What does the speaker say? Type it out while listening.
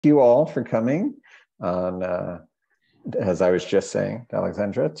you all for coming on, as I was just saying,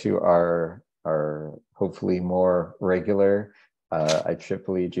 Alexandra, to our hopefully more regular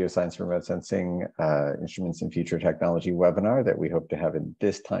IEEE Geoscience Remote Sensing Instruments and Future Technology webinar that we hope to have in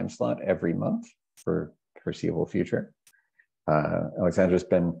this time slot every month for foreseeable future. Alexandra's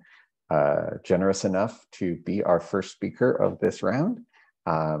been generous enough to be our first speaker of this round.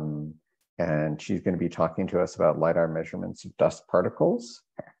 And she's going to be talking to us about LiDAR measurements of dust particles.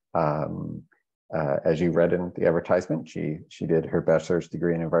 As you read in the advertisement, she did her bachelor's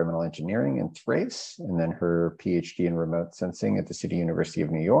degree in environmental engineering in Thrace, and then her PhD in remote sensing at the City University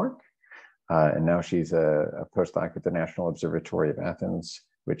of New York. And now she's a postdoc at the National Observatory of Athens,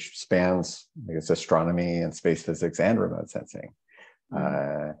 which spans, I guess, astronomy and space physics and remote sensing.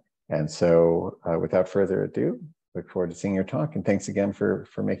 And so without further ado, look forward to seeing your talk, and thanks again for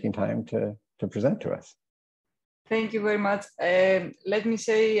making time to present to us. Thank you very much. Let me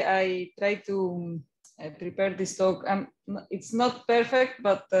say I try to prepare this talk. It's not perfect,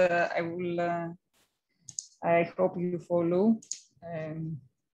 but I will. I hope you follow.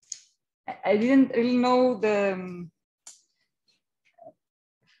 I didn't really know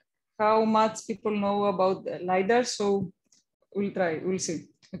how much people know about LiDAR, so we'll try. We'll see.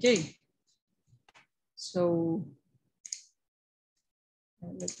 Okay. So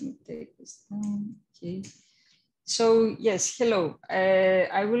let me take this down. Okay. So yes, hello.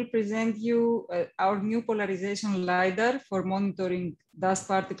 I will present you our new polarization LiDAR for monitoring dust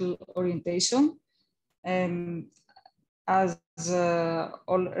particle orientation. And as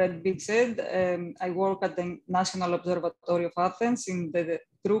already been said, I work at the National Observatory of Athens in the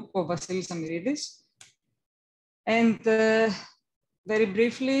group of Vasilis Amiridis. And very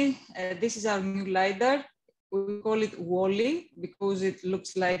briefly, this is our new LiDAR. We call it WALL-E because it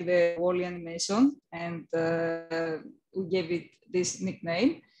looks like the WALL-E animation, and we gave it this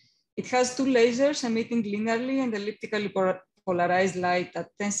nickname. It has two lasers emitting linearly and elliptically polarized light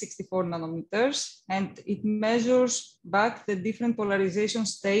at 1064 nanometers, and it measures back the different polarization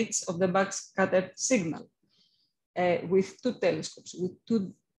states of the backscattered signal with two telescopes, with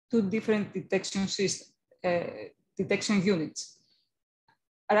two different detection systems, detection units.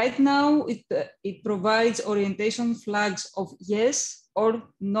 Right now, it provides orientation flags of yes or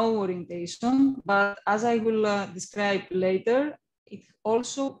no orientation, but as I will describe later, it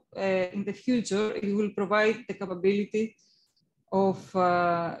also, in the future, it will provide the capability of,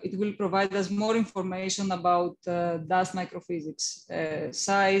 it will provide us more information about dust microphysics,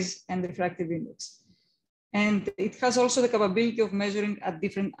 size and refractive index. And it has also the capability of measuring at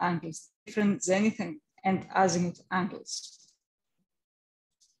different angles, different zenith and azimuth angles.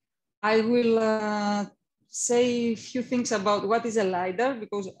 I will say a few things about what is a LiDAR,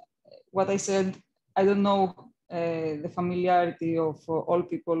 because what I said, I don't know the familiarity of all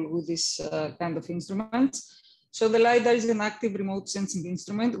people with this kind of instruments. So the LiDAR is an active remote sensing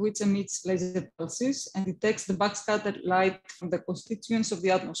instrument which emits laser pulses and detects the backscattered light from the constituents of the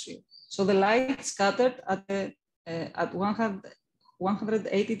atmosphere. So the light scattered at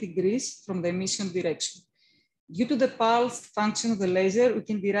 180 degrees from the emission direction. Due to the pulsed function of the laser, we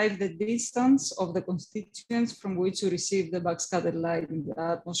can derive the distance of the constituents from which we receive the backscattered light in the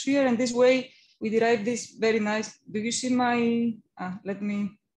atmosphere. And this way, we derive this very nice. Do you see my, let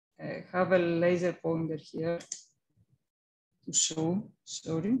me have a laser pointer here to show,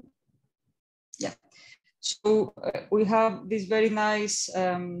 sorry. Yeah, so we have this very nice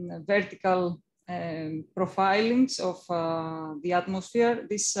vertical profilings of the atmosphere.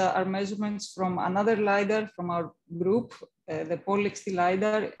 These are measurements from another LiDAR from our group, the polarized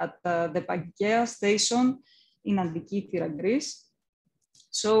LiDAR at the Pagea station in Antiki, Greece.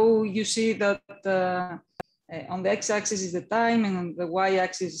 So you see that on the x-axis is the time and on the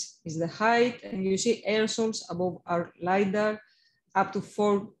y-axis is the height, and you see aerosols above our LiDAR up to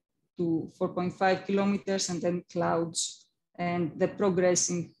 4 to 4.5 kilometers, and then clouds and the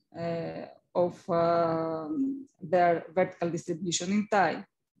progressing of their vertical distribution in time.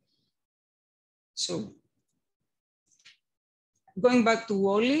 So going back to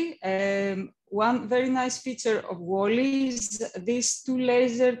WALL-E, one very nice feature of WALL-E is this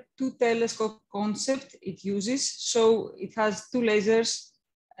two telescope concept it uses. So it has two lasers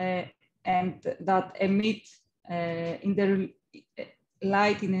and that emit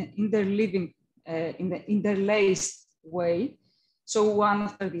light in an interleaving, in the interlaced way. So one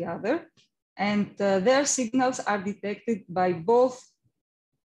after the other. And their signals are detected by both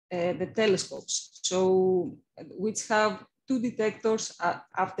the telescopes, so which have two detectors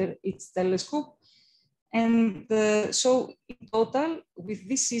after each telescope. And so in total, with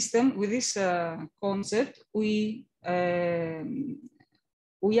this system, with this concept, we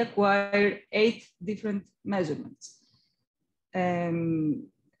we acquire 8 different measurements.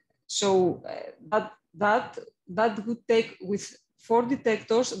 That would take, with 4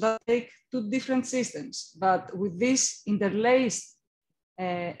 detectors, that take 2 different systems. But with this interlaced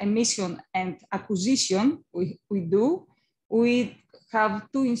emission and acquisition we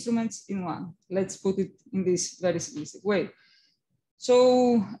have 2 instruments in one. Let's put it in this very simplistic way.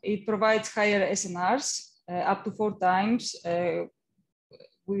 So it provides higher SNRs, up to 4 times,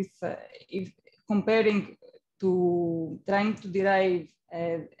 if comparing to trying to derive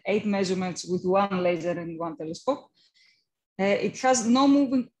 8 measurements with 1 laser and 1 telescope. It has no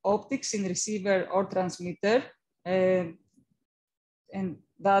moving optics in receiver or transmitter, and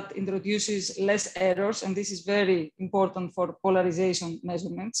that introduces less errors, and this is very important for polarization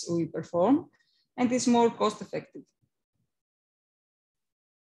measurements we perform, and it's more cost effective.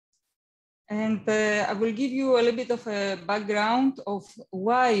 And I will give you a little bit of a background of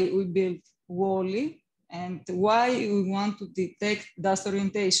why we built WALL-E and why we want to detect dust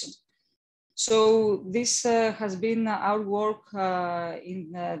orientation. So this has been our work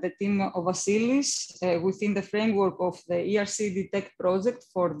in the team of Vasilis within the framework of the ERC Detect project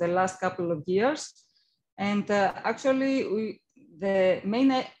for the last couple of years. And actually, the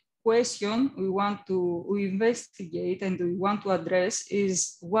main question we investigate and we want to address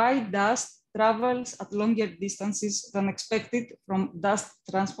is why dust travels at longer distances than expected from dust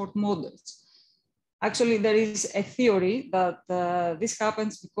transport models. Actually, there is a theory that this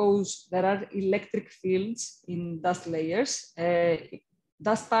happens because there are electric fields in dust layers.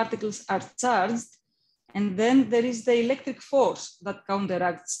 Dust particles are charged, and then there is the electric force that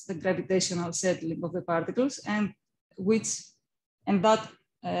counteracts the gravitational settling of the particles, and that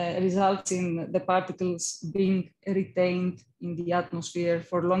results in the particles being retained in the atmosphere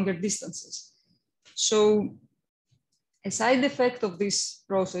for longer distances. So a side effect of this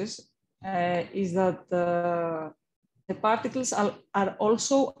process is that the particles are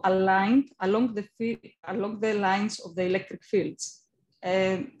also aligned along the lines of the electric fields.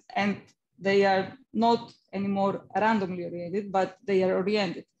 And they are not anymore randomly oriented, but they are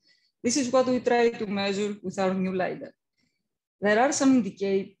oriented. This is what we try to measure with our new LiDAR. There are some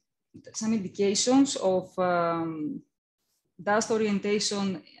indications of dust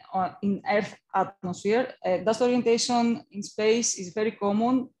orientation in Earth atmosphere. Dust orientation in space is very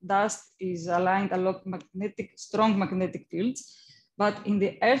common. Dust is aligned along strong magnetic fields. But in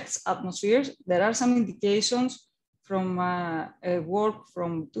the Earth's atmosphere, there are some indications from work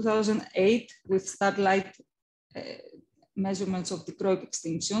from 2008 with satellite measurements of dichroic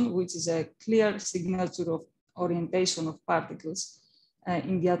extinction, which is a clear signature of orientation of particles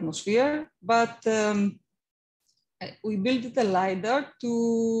in the atmosphere. But we built a LiDAR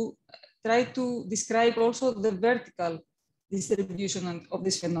to try to describe also the vertical distribution of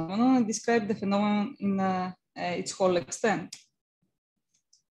this phenomenon and describe the phenomenon in its whole extent.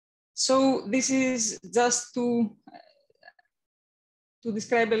 So this is just to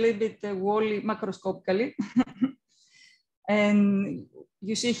describe a little bit WALL-E macroscopically. And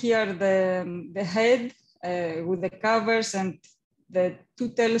you see here the head with the covers and the 2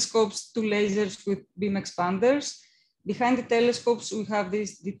 telescopes, 2 lasers with beam expanders. Behind the telescopes, we have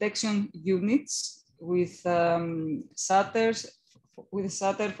these detection units with shutters, with a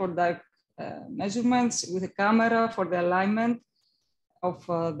shutter for dark measurements, with a camera for the alignment of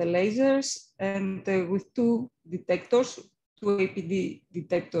the lasers, and with 2 detectors, 2 APD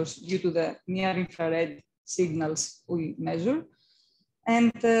detectors due to the near-infrared signals we measure.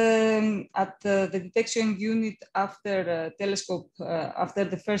 And at the detection unit after after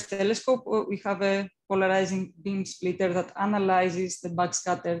the first telescope, we have a polarizing beam splitter that analyzes the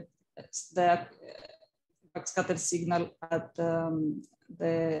backscattered signal at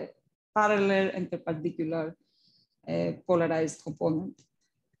the parallel and perpendicular polarized component.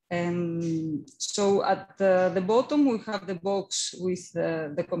 And so at the bottom, we have the box with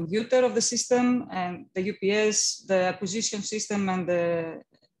the computer of the system and the UPS, the acquisition system, and the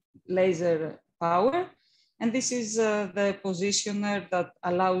laser power. And this is the positioner that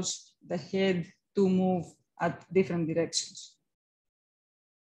allows the head to move at different directions.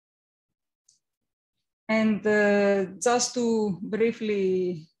 And just to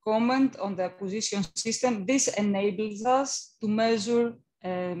briefly comment on the acquisition system, this enables us to measure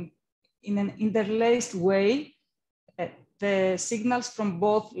in an interlaced way the signals from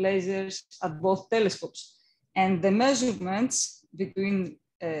both lasers at both telescopes. And the measurements between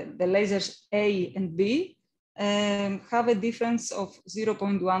the lasers A and B have a difference of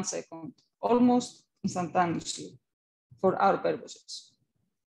 0.1 second, almost instantaneously for our purposes.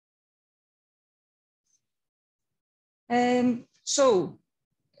 So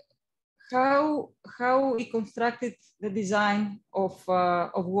how we constructed the design of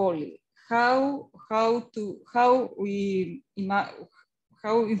WALL-E, how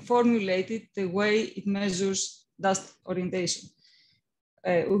we formulated the way it measures dust orientation.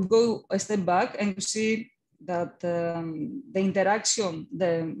 We'll go a step back and you see that the interaction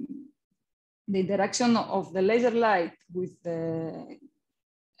of the laser light with the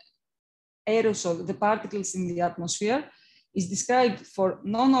aerosol, the particles in the atmosphere, is described for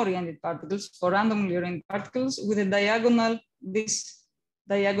non-oriented particles, for randomly oriented particles, with a diagonal, this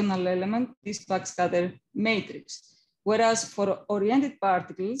diagonal element, this backscatter matrix. Whereas for oriented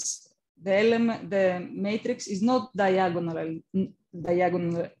particles, the matrix is not diagonal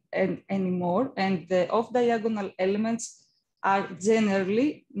anymore, and the off-diagonal elements are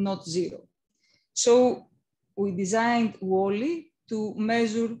generally not zero. So we designed WALL-E to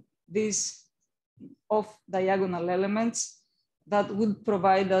measure these off-diagonal elements that would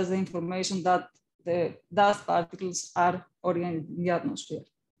provide us the information that the dust particles are oriented in the atmosphere.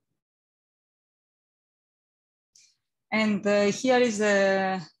 And here is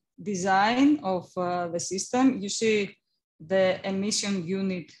the design of the system. You see the emission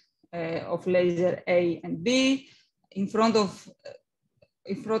unit of laser A and B. In front of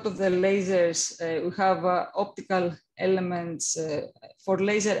the lasers, we have optical elements for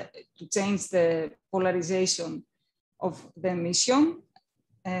laser to change the polarization of the emission.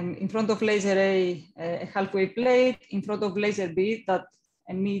 In front of laser A, a half-wave plate. In front of laser B that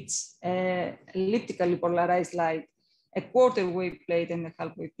emits elliptically polarized light, a quarter-wave plate and a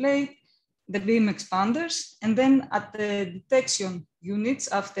half-wave plate, the beam expanders, and then at the detection units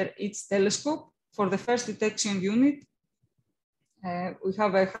after each telescope, for the first detection unit, we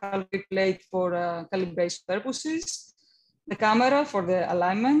have a half-wave plate for calibration purposes, the camera for the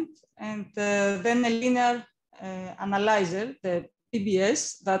alignment, and then a linear analyzer, the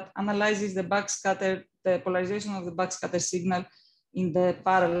PBS, that analyzes the backscatter, the polarization of the backscatter signal in the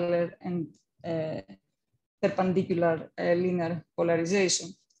parallel and perpendicular linear polarization.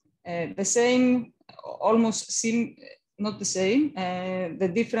 The same, not the same,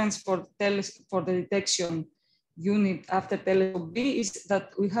 the difference for the detection unit after telescope B is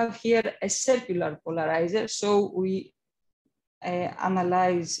that we have here a circular polarizer. So we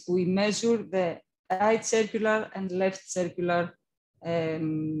we measure the right circular and left circular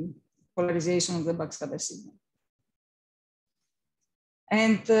polarization of the backscatter signal.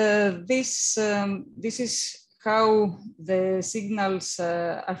 And this is how the signals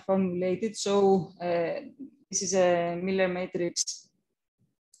are formulated. So this is a Miller matrix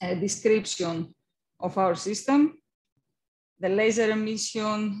description of our system. The laser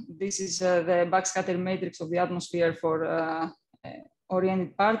emission, this is the backscatter matrix of the atmosphere for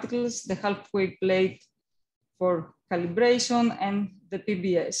oriented particles, the half-wave plate for calibration, and the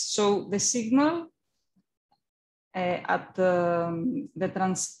PBS. So the signal at the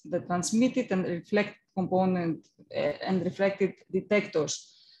transmitted and reflected component and reflected detectors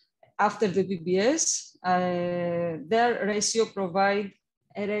after the PBS, their ratio provide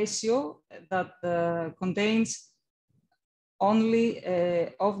a ratio that contains only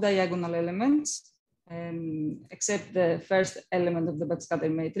off-diagonal elements, except the first element of the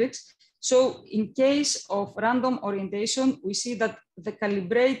backscatter matrix. So in case of random orientation, we see that the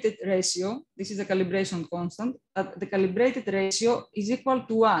calibrated ratio, this is the calibration constant, that the calibrated ratio is equal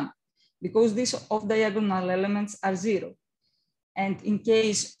to 1 because these off-diagonal elements are 0. And in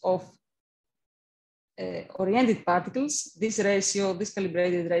case of oriented particles, this ratio, this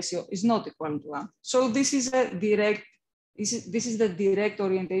calibrated ratio is not equal to 1. So this is a direct, this is the direct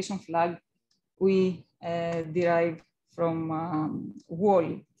orientation flag we derive from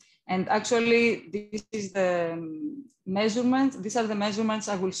WALL-E. And actually, this is the measurements. These are the measurements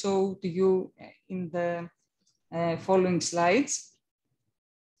I will show to you in the following slides.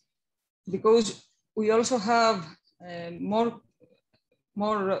 Because we also have more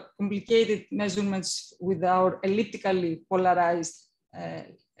complicated measurements with our elliptically polarized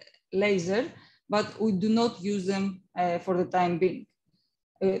laser, but we do not use them for the time being.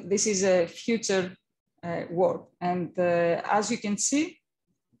 This is a future work. And as you can see,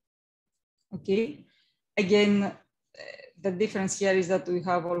 okay, again, the difference here is that we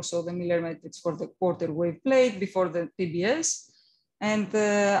have also the Miller matrix for the quarter wave plate before the PBS. And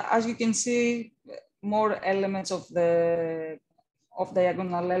as you can see, more elements of the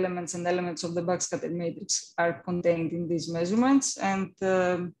diagonal elements and elements of the backscatter matrix are contained in these measurements, and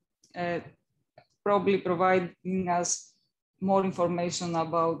probably providing us more information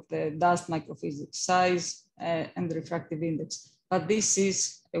about the dust microphysics size and refractive index. But this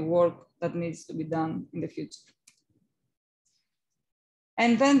is a work that needs to be done in the future.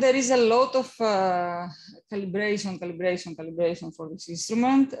 And then there is a lot of calibration for this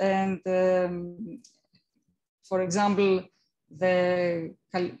instrument. And for example,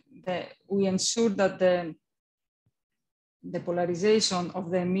 we ensure that the polarization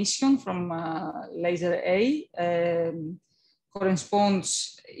of the emission from laser A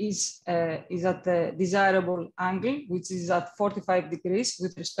corresponds is at the desirable angle, which is at 45 degrees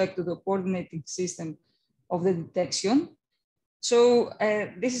with respect to the coordinating system of the detection. So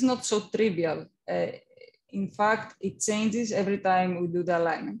this is not so trivial. In fact, it changes every time we do the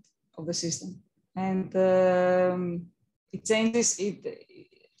alignment of the system. And it changes,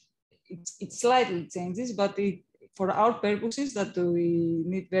 it slightly changes, but for our purposes that we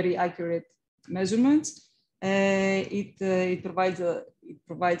need very accurate measurements, it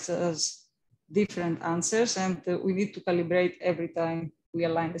provides us different answers, and we need to calibrate every time we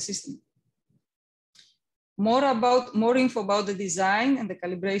align the system. More info about the design and the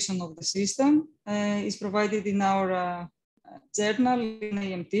calibration of the system is provided in our journal in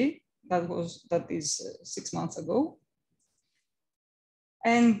AMT. That is 6 months ago.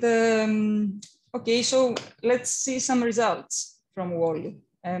 And okay, so let's see some results from WALL-E.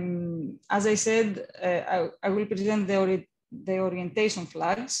 As I said, I will present the orientation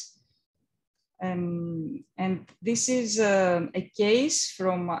flags. And this is a case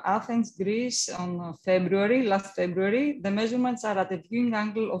from Athens, Greece on last February. The measurements are at a viewing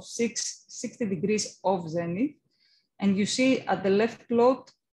angle of 60 degrees off zenith. And you see at the left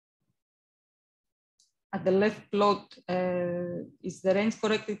plot, is the range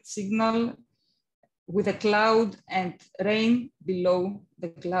corrected signal with a cloud and rain below the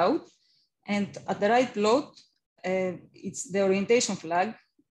cloud. And at the right plot, it's the orientation flag.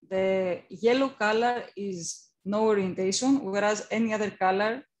 The yellow color is no orientation, whereas any other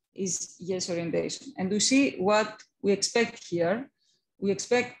color is yes orientation. And we see what we expect here. We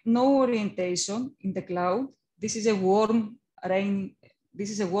expect no orientation in the cloud. This is a warm rain. This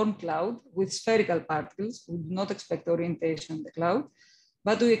is a warm cloud with spherical particles. We do not expect orientation in the cloud,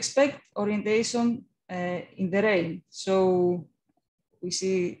 but we expect orientation in the rain. So we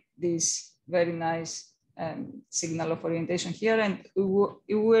see this very nice signal of orientation here, and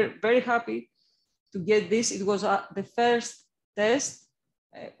we were very happy to get this. It was the first test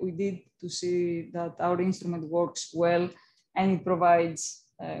we did to see that our instrument works well and it provides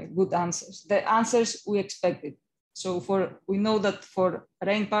good answers, the answers we expected. So we know that for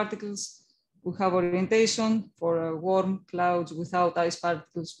rain particles, we have orientation. For warm clouds without ice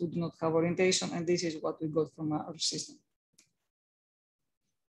particles, we do not have orientation, and this is what we got from our system.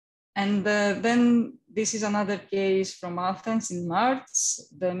 And then this is another case from Athens in March.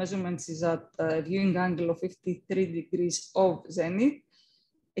 The measurements is at a viewing angle of 53 degrees off zenith.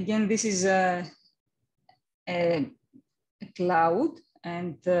 Again, this is a cloud,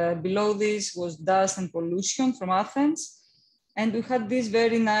 and below this was dust and pollution from Athens. And we had these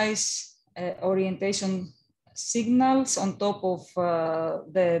very nice orientation signals on top of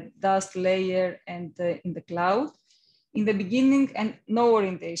the dust layer and in the cloud. In the beginning, and no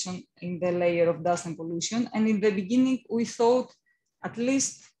orientation in the layer of dust and pollution. And in the beginning, we thought, at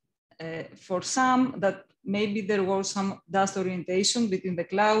least for some, that maybe there was some dust orientation between the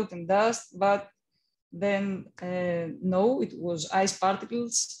cloud and dust, but then no, it was ice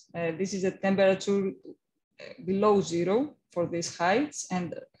particles. This is a temperature below 0 for these heights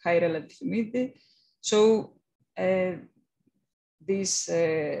and high relative humidity. So these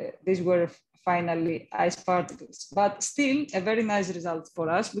were finally ice particles, but still a very nice result for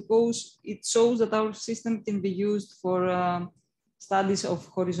us because it shows that our system can be used for studies of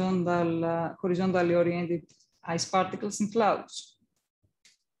horizontally oriented ice particles in clouds.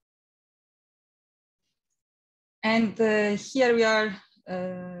 And here we are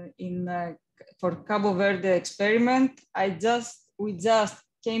for Cabo Verde experiment. We just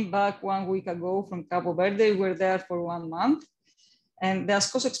came back 1 week ago from Cabo Verde. We were there for 1 month. And the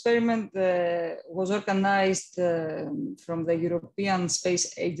ASKOS experiment was organized from the European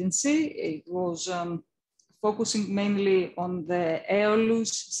Space Agency. It was focusing mainly on the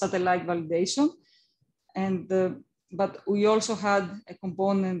Aeolus satellite validation. And, but we also had a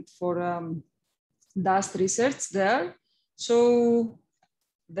component for dust research there. So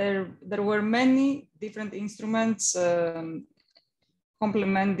there were many different instruments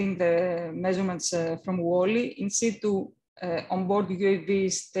complementing the measurements from WALL-E in situ. Onboard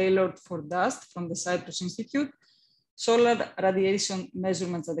UAVs tailored for dust from the Cyprus Institute, solar radiation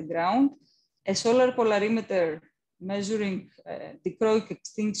measurements at the ground, a solar polarimeter measuring dichroic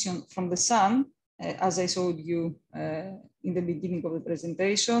extinction from the sun, as I showed you in the beginning of the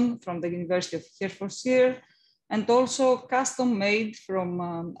presentation, from the University of Herefordshire, and also custom made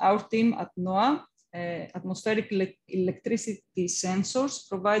from our team at NOAA, atmospheric electricity sensors,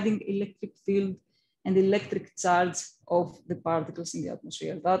 providing electric field and electric charge of the particles in the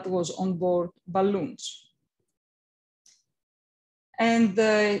atmosphere. That was on board balloons. And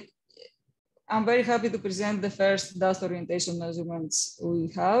I'm very happy to present the first dust orientation measurements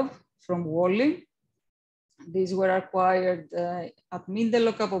we have from WALLY. These were acquired at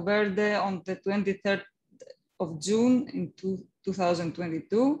Minelo, Cabo Verde on the 23rd of June in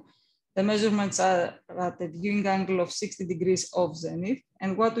 2022. The measurements are at a viewing angle of 60 degrees off zenith.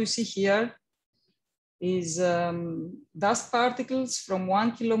 And what we see here is dust particles from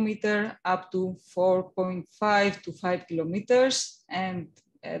 1 kilometer up to 4.5 to 5 kilometers, and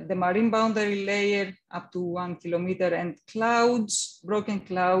the marine boundary layer up to 1 kilometer, and clouds, broken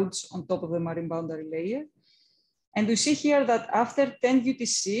clouds on top of the marine boundary layer. And we see here that after 10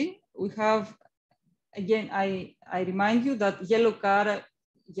 UTC, we have, again, I remind you that yellow color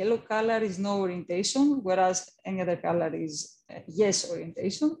is no orientation, whereas any other color is yes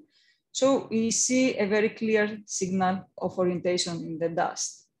orientation. So we see a very clear signal of orientation in the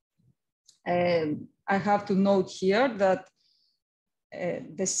dust. I have to note here that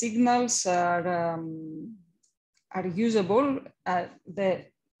the signals are usable.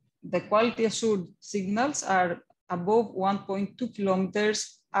 The quality assured signals are above 1.2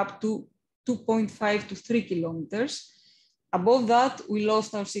 kilometers up to 2.5 to 3 kilometers. Above that, we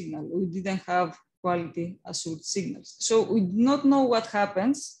lost our signal. We didn't have quality assured signals. So we do not know what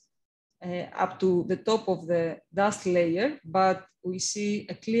happens up to the top of the dust layer, but we see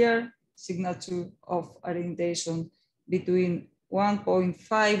a clear signature of orientation between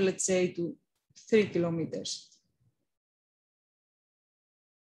 1.5, let's say, to 3 kilometers.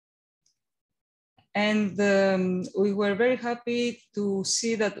 And we were very happy to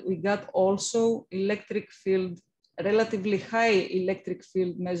see that we got also electric field, relatively high electric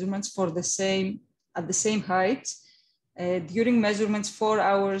field measurements for the same, at the same height during measurements 4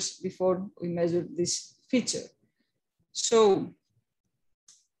 hours before we measured this feature. So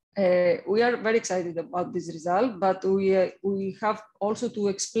we are very excited about this result, but we have also to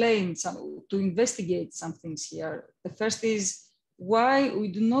explain to investigate some things here. The first is why we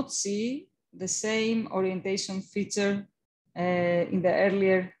do not see the same orientation feature in the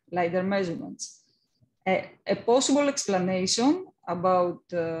earlier LiDAR measurements. A possible explanation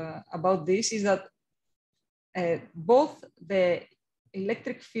about this is that both the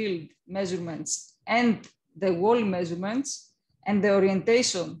electric field measurements and the WALLY measurements and the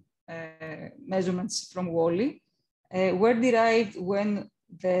orientation measurements from WALLY were derived when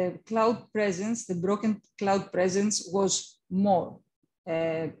the cloud presence, the broken cloud presence was more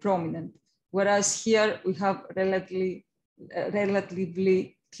prominent. Whereas here we have relatively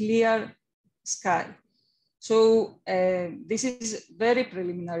clear sky. So this is very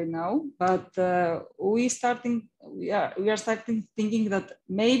preliminary now, but we are starting thinking that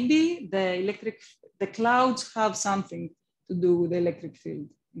maybe the clouds have something to do with the electric field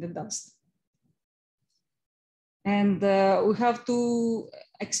in the dust. And we have to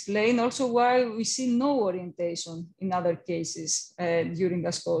explain also why we see no orientation in other cases during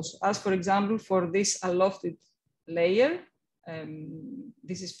ASKOS. As for example, for this unlofted layer,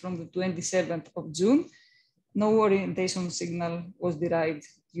 this is from the 27th of June, no orientation signal was derived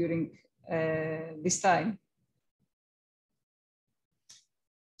during this time.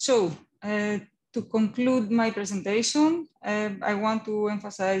 So to conclude my presentation, I want to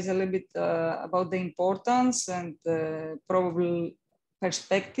emphasize a little bit about the importance and probable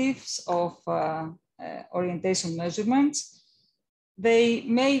perspectives of orientation measurements. They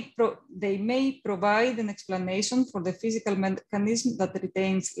may provide an explanation for the physical mechanism that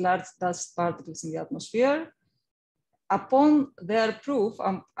retains large dust particles in the atmosphere. Upon their proof,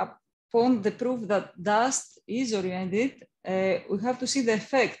 upon the proof that dust is oriented, we have to see the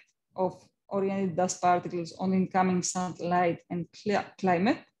effect of oriented dust particles on incoming sunlight and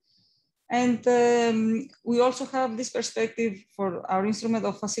climate. And we also have this perspective for our instrument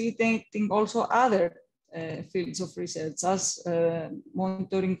of facilitating also other fields of research, as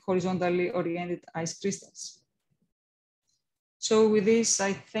monitoring horizontally oriented ice crystals. So with this,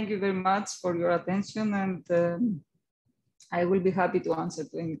 I thank you very much for your attention, and I will be happy to answer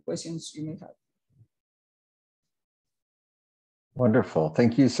to any questions you may have. Wonderful.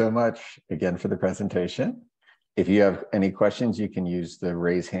 Thank you so much again for the presentation. If you have any questions, you can use the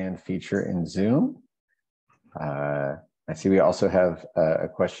raise hand feature in Zoom. I see we also have a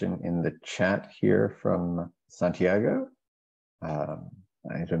question in the chat here from Santiago. I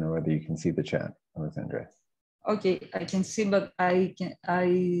don't know whether you can see the chat, Alexandra. Okay, I can see, but I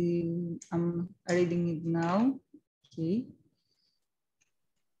am reading it now. Okay.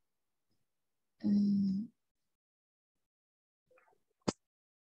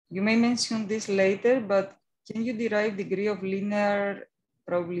 You may mention this later, but can you derive degree of linear?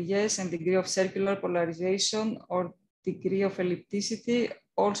 Probably yes, and degree of circular polarization or degree of ellipticity.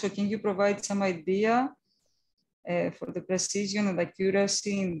 Also, can you provide some idea for the precision and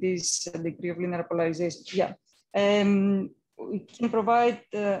accuracy in this degree of linear polarization? Yeah, we can provide,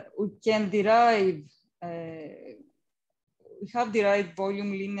 we can derive, we have derived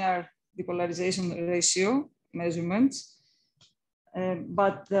volume linear depolarization ratio measurements,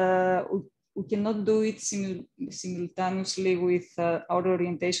 but we cannot do it simultaneously with our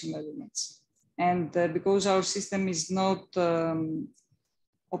orientation measurements. And because our system is not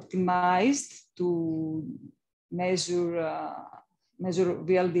optimized to measure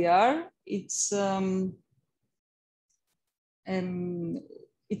VLDR, it's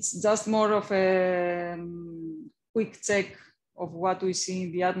just more of a quick check of what we see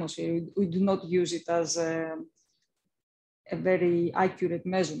in the atmosphere. We do not use it as a very accurate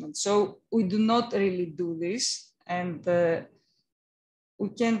measurement. So we do not really do this. And we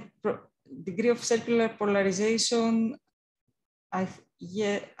can, degree of circular polarization, I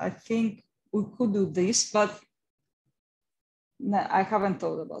think we could do this, but no, I haven't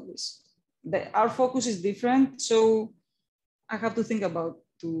thought about this. Our focus is different, so I have to think about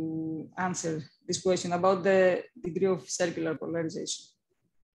to answer this question about the degree of circular polarization.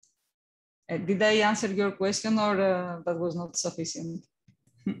 Did I answer your question, or that was not sufficient?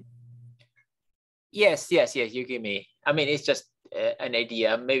 Yes, you give me. I mean, it's just an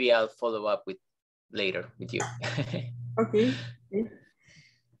idea. Maybe I'll follow up with later with you. Okay.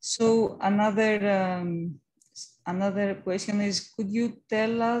 So another question is, could you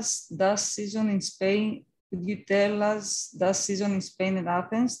tell us dust season in Spain? Could you tell us dust season in Spain and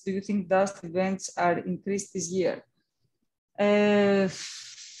Athens? Do you think dust events are increased this year?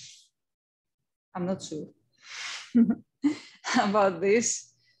 I'm not sure about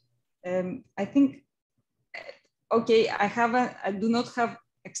this. I think, okay, I do not have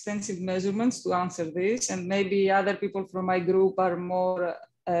extensive measurements to answer this, and maybe other people from my group are more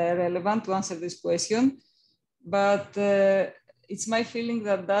relevant to answer this question. But it's my feeling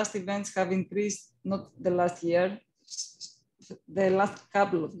that dust events have increased, not the last year, the last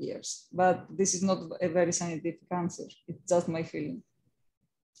couple of years, but this is not a very scientific answer. It's just my feeling.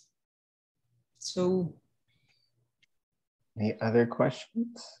 So, any other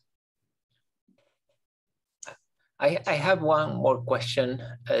questions? I have one more question.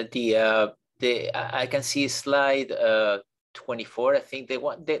 I can see slide 24. I think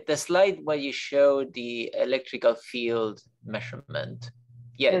the slide where you show the electrical field measurement.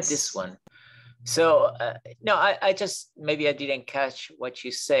 Yeah, yes. This one. So no, I just, maybe I didn't catch what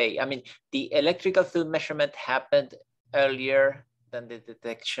you say. I mean, the electrical field measurement happened earlier than the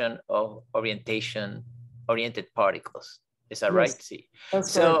detection of oriented particles. Is that right? See. But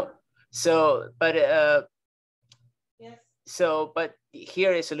yes. But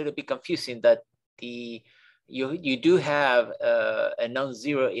here is a little bit confusing that you do have a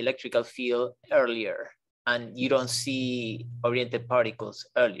non-zero electrical field earlier, and you don't see oriented particles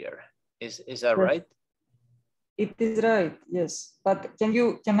earlier. Is that right? It is right, yes. But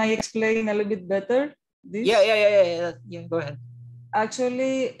can I explain a little bit better this? Yeah, go ahead.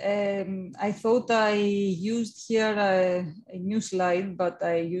 Actually, I thought I used here a new slide, but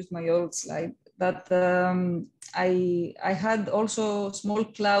I used my old slide. That I had also small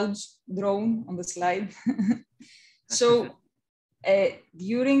clouds drawn on the slide. So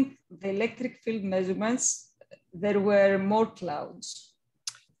during the electric field measurements, there were more clouds.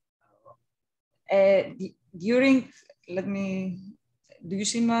 Do you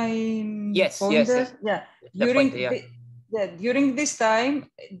see my pointer? Yes. Yeah. During this time,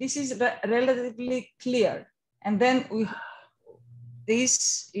 this is relatively clear. And then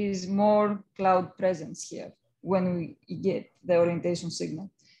this is more cloud presence here when we get the orientation signal.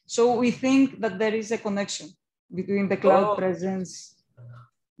 So we think that there is a connection between the cloud presence,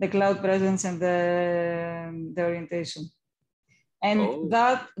 and the orientation. And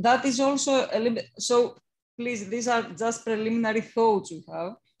that is also a little bit, so please, these are just preliminary thoughts we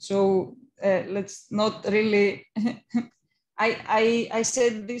have. So let's not really, I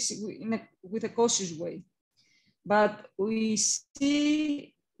said this with a cautious way, but we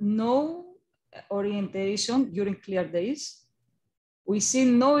see no orientation during clear days. We see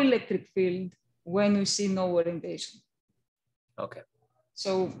no electric field when we see no orientation. Okay.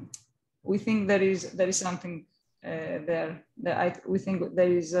 So we think there is something there. We think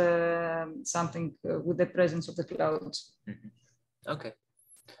there is something with the presence of the clouds. Mm-hmm. Okay.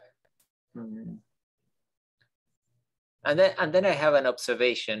 Mm-hmm. And then I have an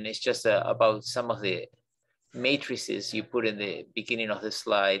observation. It's just about some of the matrices you put in the beginning of the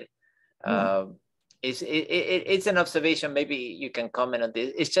slide. It's an observation. Maybe you can comment on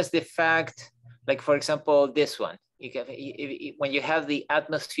this. It's just the fact, like for example, this one. When you have the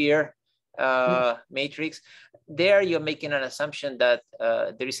atmosphere matrix, there you're making an assumption that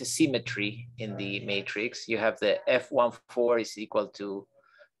there is a symmetry in the matrix. You have the F14 is equal to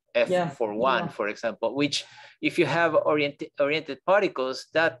F41, for example, which if you have oriented particles,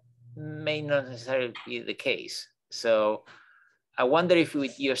 that may not necessarily be the case. So I wonder if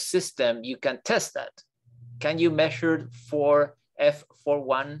with your system, you can test that. Can you measure for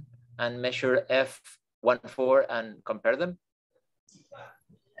F41 and measure F14 and compare them?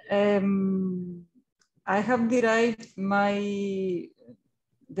 I have derived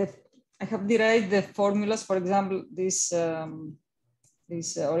the formulas, for example, this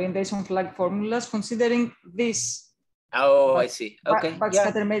orientation flag formulas, considering this. Oh, I see. Okay.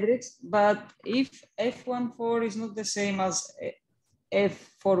 Backscatter matrix. But if F14 is not the same as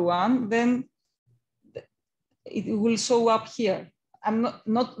F41, then it will show up here. I'm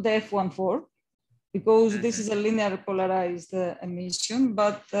not the F14, because this is a linear polarized emission,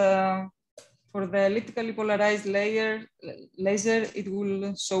 but for the elliptically polarized laser, it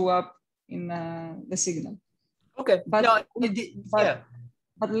will show up in the signal. Okay.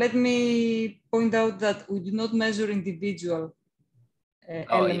 But let me point out that we do not measure individual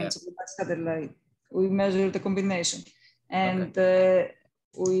elements of the backscatter light. We measure the combination. And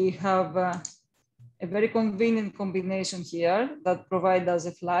we have a very convenient combination here that provides us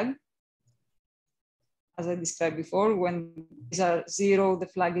a flag. As I described before, when these are 0, the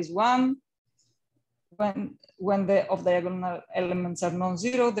flag is 1. When the off-diagonal elements are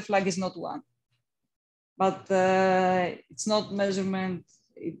non-zero, the flag is not 1. But it's not measurement.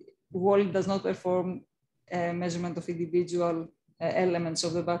 WALL does not perform a measurement of individual elements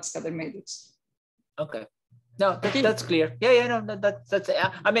of the backscatter matrix. Okay. No, that's clear. No, that's.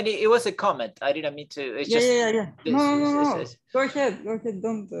 I mean, it was a comment. I didn't mean to. It's just. No. Go ahead.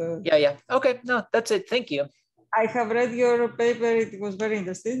 Don't. Okay. No, that's it. Thank you. I have read your paper. It was very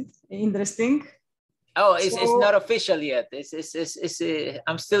interesting. Oh, it's not official yet.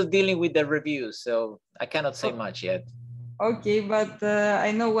 I'm still dealing with the review, so I cannot say much yet. Okay, but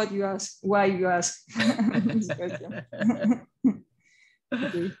I know what you ask. Why you ask this question?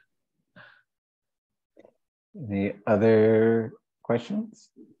 Okay. Any other questions?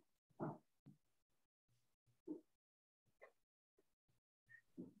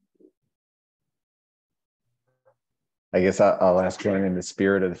 I guess I'll ask one in the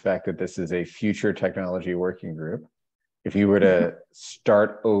spirit of the fact that this is a future technology working group. If you were to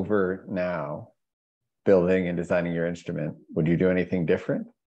start over now, building and designing your instrument, would you do anything different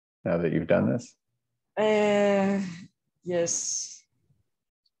now that you've done this? Yes.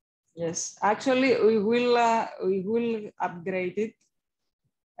 Actually, we will upgrade it.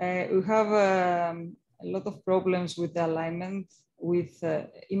 We have a lot of problems with the alignment.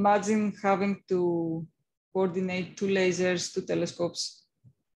 Imagine having to coordinate 2 lasers, 2 telescopes,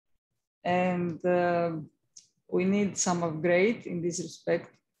 and we need some upgrade in this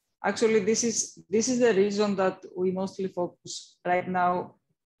respect. Actually, this is the reason that we mostly focus right now.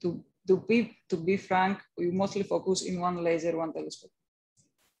 To be frank, we mostly focus in 1 laser, 1 telescope,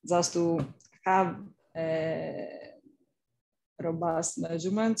 just to have robust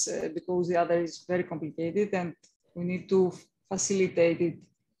measurements, because the other is very complicated and we need to facilitate it.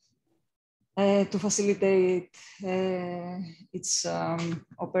 Its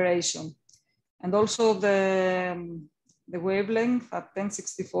operation. And also the wavelength at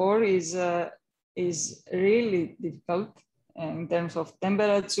 1064 is really difficult in terms of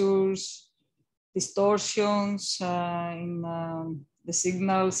temperatures, distortions in the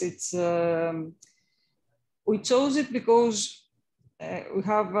signals. We chose it because we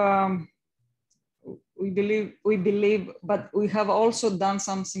have we believe, but we have also done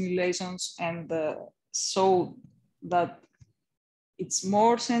some simulations and showed that it's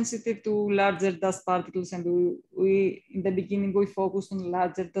more sensitive to larger dust particles, and we in the beginning we focused on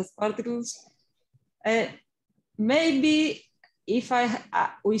larger dust particles. Maybe if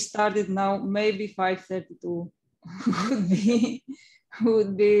we started now, maybe 532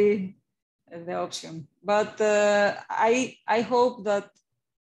 would be the option. But I hope that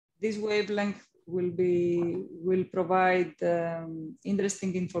this wavelength will provide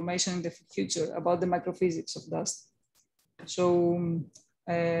interesting information in the future about the microphysics of dust. So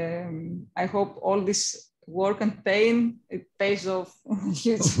I hope all these work and pain, it pays off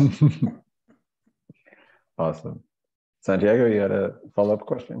huge. Awesome. Santiago, you had a follow-up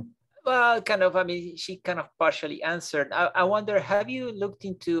question? Well, kind of, I mean, she kind of partially answered. I wonder, have you looked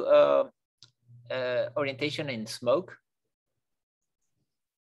into orientation in smoke?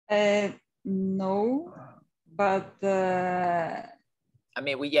 No, but I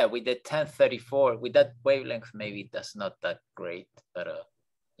mean, with the 1034, with that wavelength, maybe that's not that great, but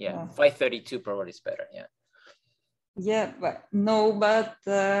yeah, 532 probably is better. Yeah. Yeah, but no, but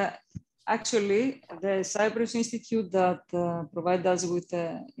actually, the Cyprus Institute that provide us with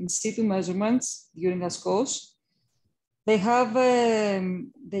in situ measurements during ASKOS, they have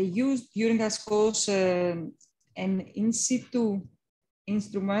they use during ASKOS an in situ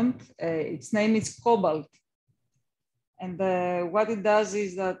instrument. Its name is Cobalt, and what it does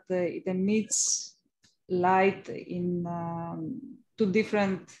is that it emits light in two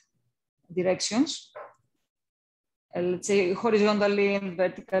different directions. Let's say horizontally and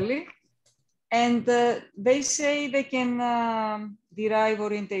vertically, and they say they can derive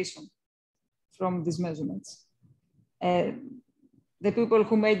orientation from these measurements. The people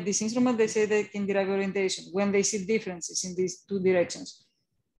who made this instrument, they say they can derive orientation when they see differences in these two directions.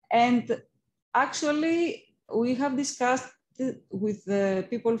 And actually, we have discussed with the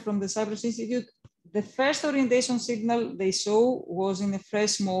people from the Cyprus Institute, the first orientation signal they saw was in a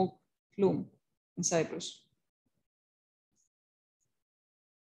fresh smoke plume in Cyprus.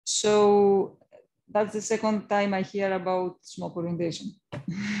 So that's the second time I hear about smoke orientation.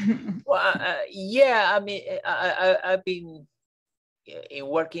 Well, yeah, I mean, I've been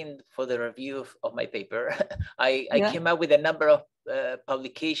working for the review of my paper. I came up with a number of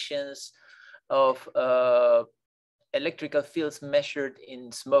publications of electrical fields measured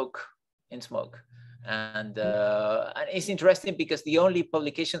in smoke. And it's interesting because the only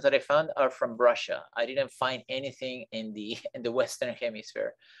publications that I found are from Russia. I didn't find anything in the Western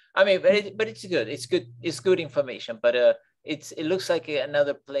Hemisphere. I mean, but it's good. It's good information. But it looks like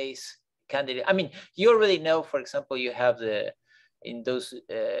another place candidate. I mean, you already know. For example, you have in those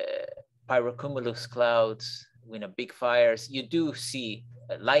pyrocumulus clouds, big fires. You do see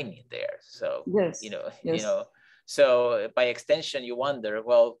lightning there. So yes, So by extension, you wonder,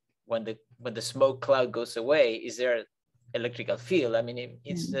 well, when the smoke cloud goes away, is there electrical field? I mean,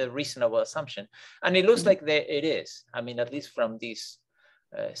 it's a reasonable assumption, and it looks like it is. I mean, at least from these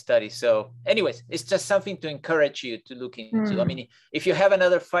studies. So, anyways, it's just something to encourage you to look into. I mean, if you have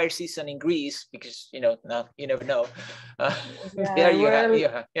another fire season in Greece, because now you never know.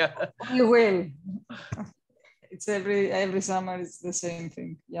 We will. It's every summer. It's the same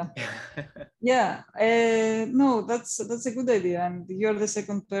thing. Yeah. Yeah. No, that's a good idea, and you're the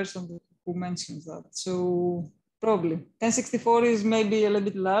second person who mentions that. So probably 1064 is maybe a little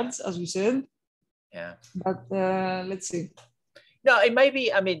bit large, as we said. Yeah. But let's see. No, it might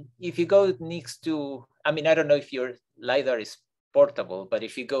be. I mean, if you go next to, I mean, I don't know if your LiDAR is portable, but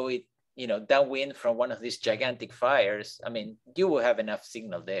if you go downwind from one of these gigantic fires, I mean, you will have enough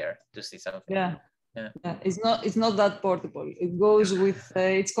signal there to see something. Yeah. It's not that portable. It goes with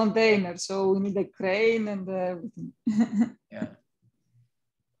its container, so we need a crane and everything. Yeah.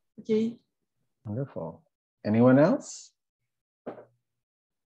 Okay. Wonderful. Anyone else?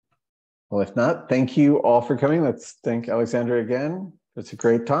 Well, if not, thank you all for coming. Let's thank Alexandra again. It's a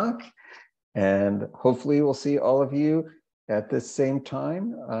great talk, and hopefully we'll see all of you at the same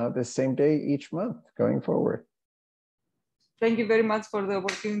time, the same day each month going forward. Thank you very much for the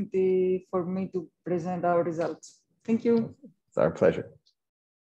opportunity for me to present our results. Thank you. It's our pleasure.